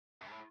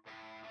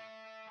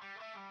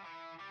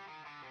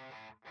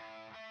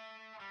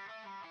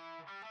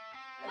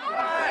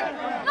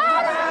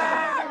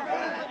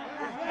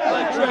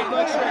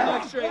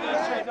Leg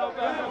straight, no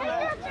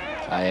back.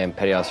 I am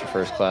Petty Officer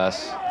First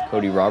Class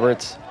Cody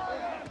Roberts.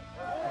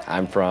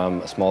 I'm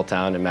from a small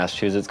town in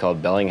Massachusetts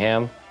called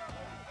Bellingham,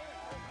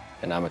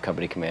 and I'm a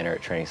company commander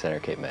at Training Center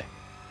Cape May.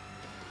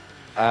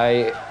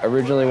 I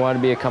originally wanted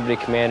to be a company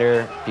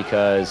commander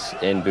because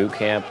in boot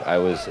camp I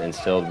was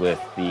instilled with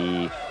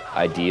the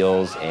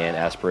ideals and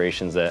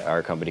aspirations that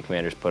our company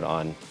commanders put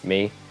on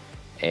me,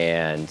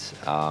 and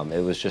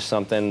it was just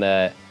something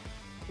that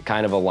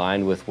kind of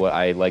aligned with what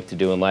I like to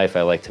do in life.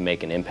 I like to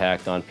make an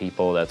impact on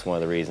people. That's one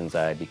of the reasons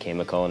I became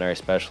a culinary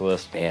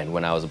specialist. And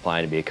when I was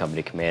applying to be a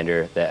company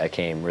commander, that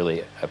became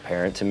really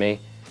apparent to me.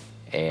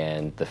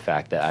 And the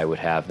fact that I would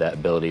have that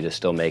ability to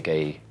still make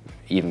a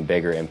even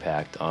bigger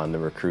impact on the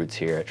recruits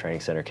here at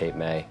Training Center Cape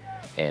May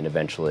and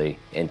eventually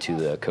into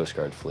the Coast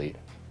Guard fleet.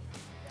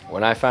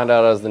 When I found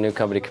out I was the new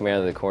company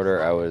commander of the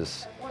quarter, I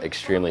was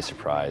extremely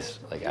surprised.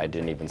 Like, I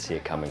didn't even see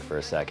it coming for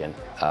a second.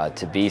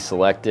 To be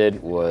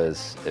selected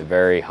was a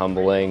very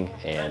humbling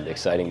and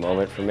exciting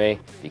moment for me,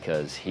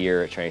 because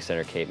here at Training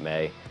Center Cape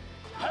May,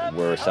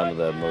 we're some of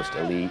the most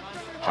elite,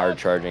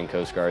 hard-charging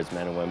Coast Guards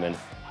men and women,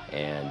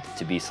 and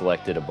to be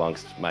selected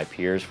amongst my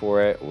peers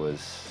for it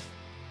was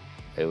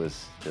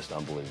just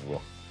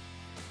unbelievable.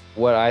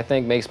 What I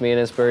think makes me an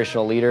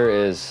inspirational leader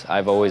is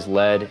I've always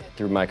led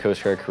through my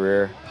Coast Guard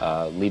career.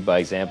 Lead by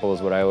example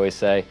is what I always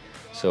say.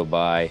 So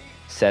by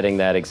setting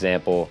that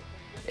example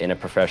in a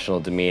professional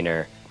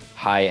demeanor,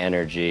 high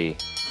energy,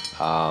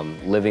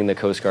 living the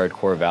Coast Guard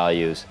core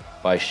values,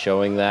 by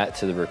showing that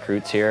to the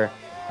recruits here,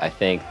 I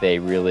think they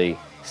really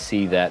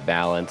see that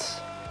balance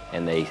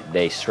and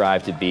they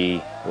strive to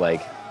be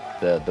like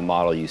the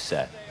model you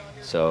set.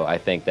 So I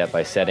think that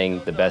by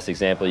setting the best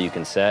example you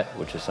can set,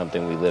 which is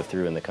something we live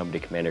through in the Company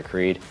Commander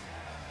Creed,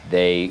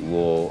 they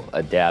will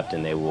adapt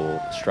and they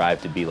will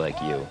strive to be like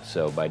you.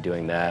 So by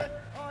doing that,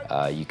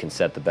 you can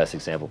set the best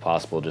example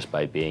possible just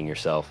by being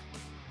yourself.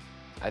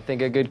 I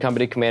think a good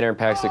company commander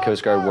impacts the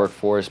Coast Guard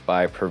workforce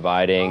by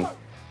providing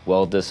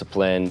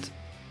well-disciplined,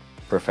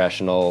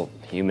 professional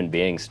human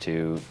beings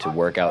to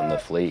work out in the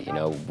fleet. You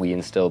know, we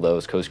instill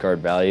those Coast Guard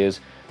values.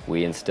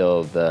 We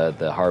instill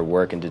the hard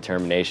work and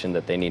determination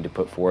that they need to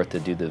put forth to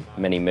do the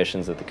many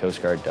missions that the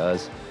Coast Guard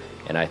does.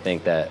 And I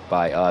think that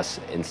by us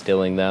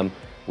instilling them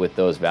with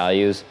those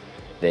values,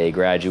 they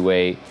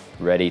graduate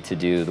ready to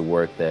do the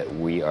work that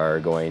we are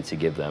going to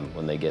give them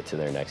when they get to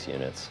their next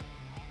units.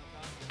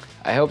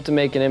 I hope to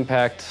make an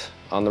impact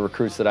on the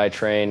recruits that I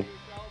train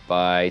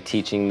by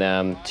teaching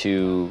them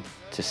to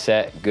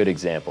set good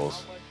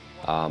examples.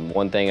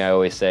 One thing I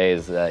always say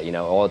is that, you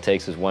know, all it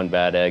takes is one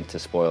bad egg to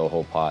spoil a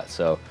whole pot.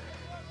 So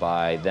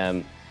by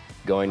them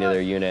going to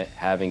their unit,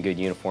 having good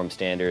uniform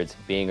standards,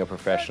 being a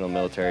professional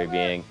military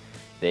being,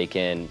 they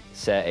can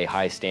set a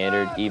high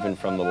standard even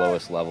from the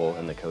lowest level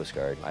in the Coast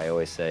Guard. I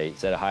always say,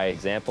 set high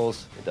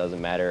examples. It doesn't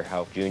matter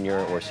how junior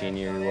or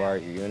senior you are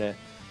at your unit,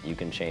 you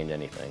can change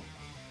anything.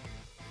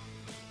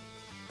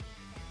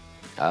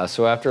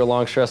 So after a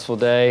long, stressful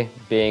day,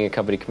 being a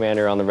company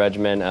commander on the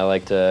regiment, I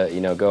like to,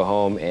 you know, go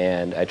home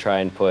and I try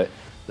and put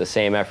the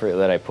same effort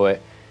that I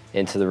put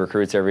into the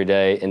recruits every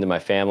day into my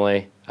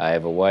family. I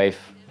have a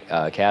wife,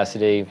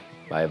 Cassidy.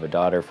 I have a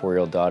daughter,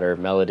 4-year-old daughter,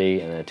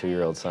 Melody, and a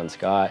 2-year-old son,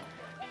 Scott.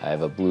 I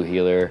have a blue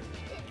heeler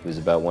who's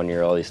about 1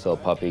 year old. He's still a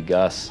puppy,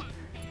 Gus.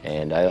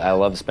 And I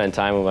love to spend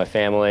time with my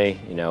family.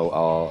 You know,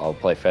 I'll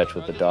play fetch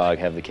with the dog,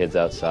 have the kids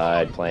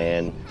outside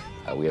playing.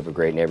 We have a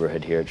great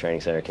neighborhood here at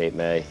Training Center Cape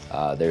May.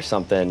 There's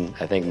something,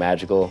 I think,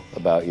 magical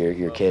about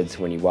your kids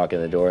when you walk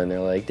in the door and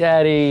they're like,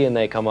 "Daddy," and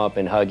they come up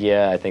and hug you.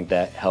 I think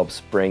that helps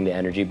bring the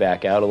energy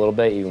back out a little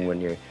bit, even when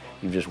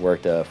you've just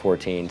worked a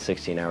 14,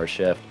 16-hour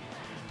shift.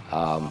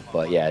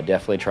 But yeah,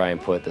 definitely try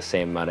and put the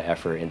same amount of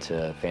effort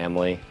into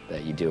family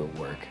that you do at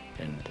work,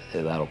 and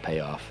that'll pay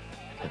off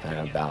if I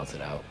can balance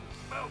it out.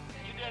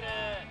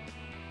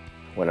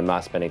 When I'm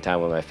not spending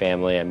time with my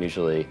family, I'm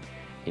usually,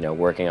 you know,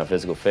 working on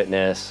physical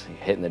fitness,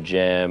 hitting the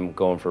gym,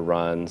 going for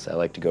runs. I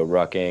like to go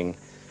rucking.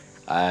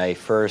 I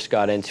first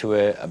got into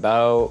it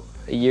about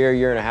a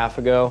year and a half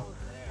ago.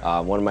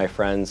 One of my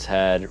friends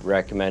had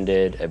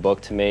recommended a book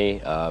to me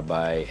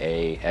by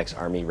a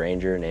ex-Army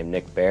Ranger named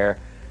Nick Bear.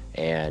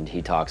 And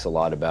he talks a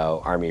lot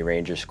about Army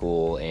Ranger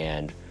School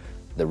and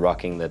the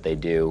rucking that they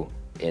do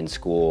in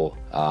school.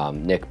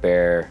 Nick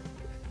Bear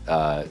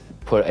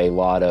put a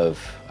lot of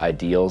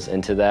ideals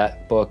into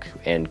that book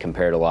and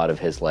compared a lot of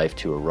his life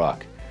to a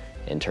ruck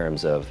in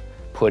terms of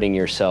putting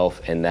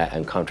yourself in that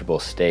uncomfortable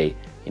state.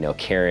 You know,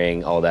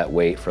 carrying all that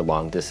weight for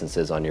long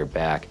distances on your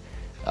back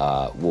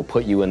will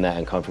put you in that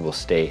uncomfortable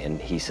state, and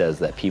he says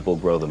that people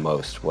grow the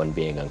most when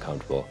being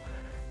uncomfortable.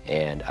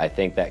 And I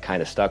think that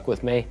kind of stuck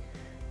with me,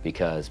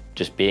 because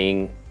just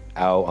being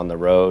out on the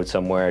road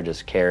somewhere,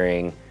 just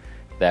carrying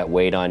that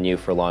weight on you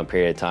for a long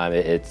period of time,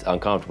 it's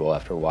uncomfortable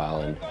after a while.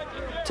 And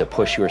to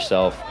push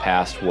yourself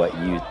past what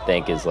you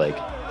think is like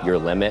your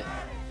limit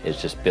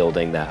is just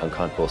building that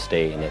uncomfortable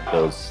state, and it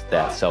builds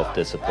that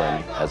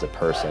self-discipline as a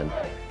person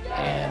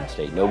and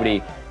state.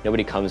 Nobody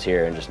comes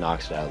here and just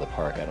knocks it out of the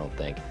park, I don't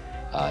think.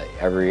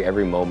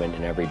 Every moment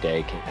and every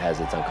day has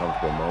its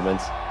uncomfortable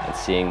moments, and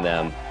seeing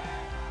them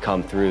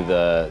come through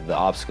the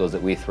obstacles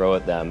that we throw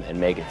at them and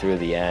make it through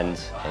the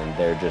end, and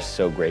they're just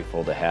so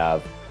grateful to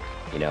have,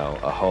 you know,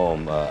 a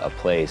home, a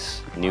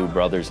place, new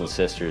brothers and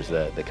sisters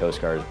that the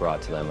Coast Guard has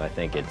brought to them. I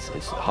think it's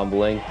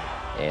humbling,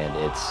 and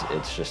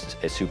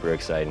it's super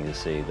exciting to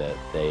see that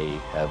they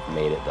have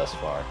made it thus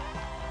far.